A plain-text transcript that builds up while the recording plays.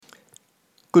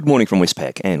Good morning from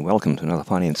Westpac and welcome to another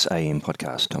Finance AM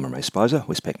podcast. I'm Ray Spicer,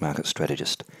 Westpac Market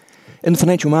Strategist. In the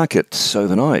financial markets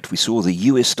overnight, we saw the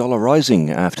US dollar rising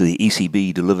after the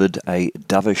ECB delivered a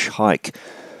dovish hike,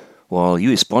 while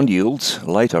US bond yields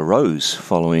later rose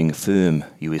following firm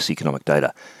US economic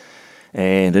data.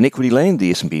 And in equity land,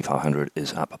 the S&P 500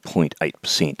 is up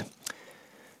 0.8%.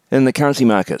 In the currency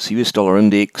markets, the US dollar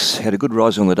index had a good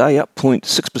rise on the day, up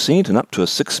 0.6% and up to a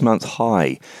 6-month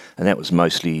high. And that was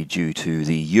mostly due to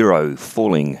the euro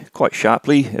falling quite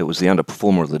sharply. It was the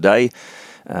underperformer of the day.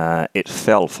 It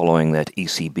fell following that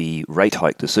ECB rate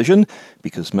hike decision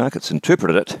because markets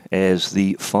interpreted it as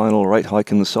the final rate hike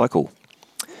in the cycle.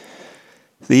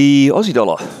 The Aussie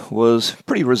dollar was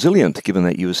pretty resilient given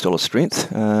that US dollar strength.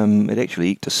 It actually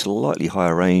eked a slightly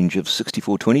higher range of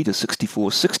 64.20 to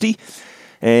 64.60.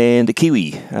 And the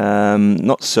Kiwi,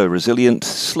 not so resilient,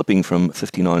 slipping from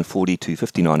 59.40 to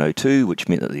 59.02, which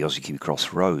meant that the Aussie-Kiwi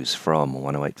cross rose from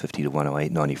 108.50 to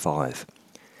 108.95.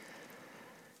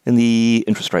 In the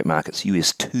interest rate markets,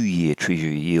 US 2-year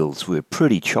Treasury yields were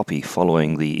pretty choppy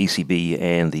following the ECB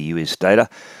and the US data,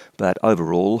 but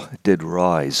overall did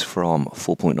rise from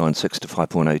 4.96 to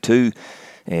 5.02,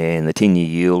 and the 10-year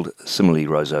yield similarly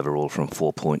rose overall from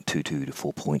 4.22 to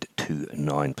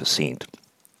 4.29%.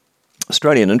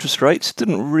 Australian interest rates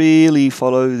didn't really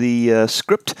follow the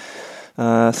script.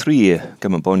 3-year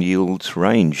government bond yields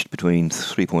ranged between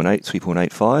 3.8 and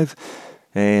 3.85,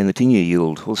 and the 10-year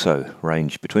yield also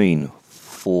ranged between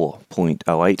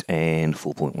 4.08 and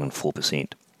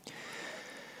 4.14%.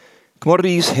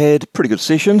 Commodities had a pretty good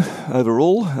session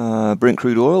overall. Brent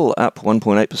crude oil up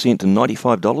 1.8% to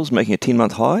 $95, making a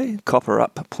 10-month high. Copper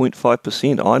up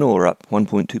 0.5%. Iron ore up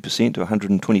 1.2% to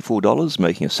 $124,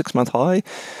 making a 6-month high.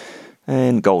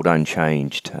 And gold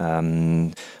unchanged.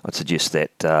 I'd suggest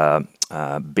that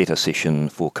better session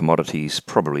for commodities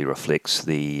probably reflects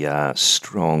the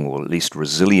strong or at least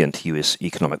resilient US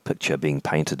economic picture being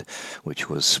painted, which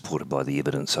was supported by the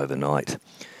evidence overnight.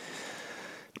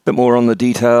 A bit more on the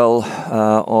detail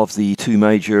of the two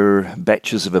major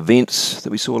batches of events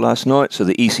that we saw last night. So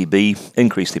the ECB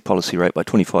increased their policy rate by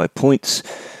 25 points.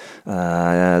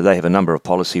 They have a number of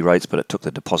policy rates, but it took the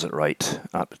deposit rate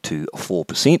up to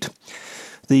 4%.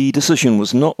 The decision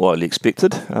was not widely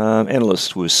expected.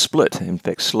 Analysts were split, in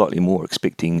fact slightly more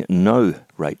expecting no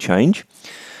rate change.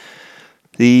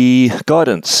 The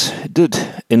guidance did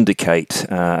indicate,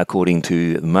 according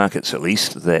to the markets at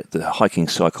least, that the hiking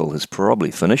cycle has probably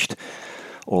finished,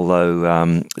 although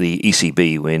the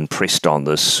ECB, when pressed on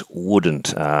this,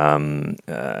 wouldn't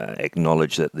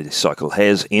acknowledge that the cycle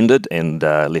has ended and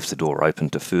left the door open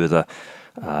to further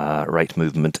rate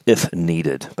movement if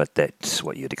needed, but that's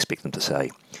what you'd expect them to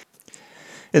say.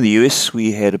 In the US,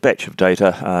 we had a batch of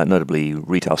data, notably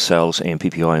retail sales and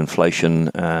PPI inflation.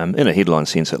 In a headline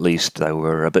sense, at least, they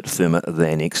were a bit firmer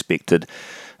than expected,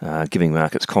 giving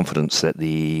markets confidence that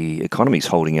the economy's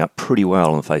holding up pretty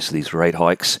well in the face of these rate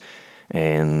hikes,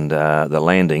 and the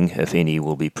landing, if any,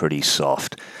 will be pretty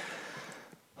soft.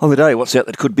 On the day, what's out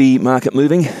that could be market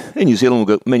moving? In New Zealand,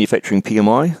 we've got manufacturing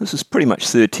PMI. This is pretty much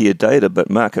third-tier data, but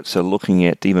markets are looking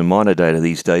at even minor data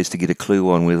these days to get a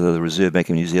clue on whether the Reserve Bank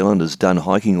of New Zealand is done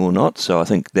hiking or not, so I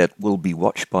think that will be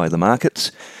watched by the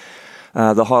markets.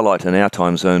 The highlight in our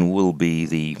time zone will be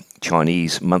the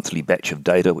Chinese monthly batch of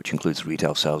data, which includes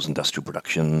retail sales, industrial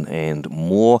production, and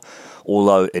more,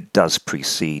 although it does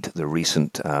precede the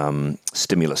recent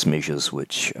stimulus measures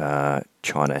which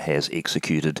China has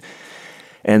executed.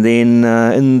 And then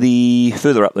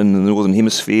further up in the Northern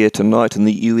Hemisphere tonight in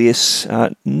the US,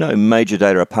 no major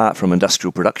data apart from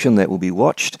industrial production that will be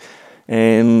watched.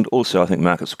 And also I think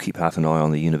markets will keep half an eye on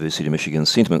the University of Michigan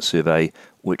Sentiment Survey,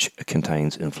 which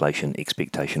contains inflation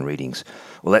expectation readings.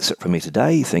 Well, that's it from me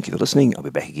today. Thank you for listening. I'll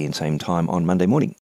be back again same time on Monday morning.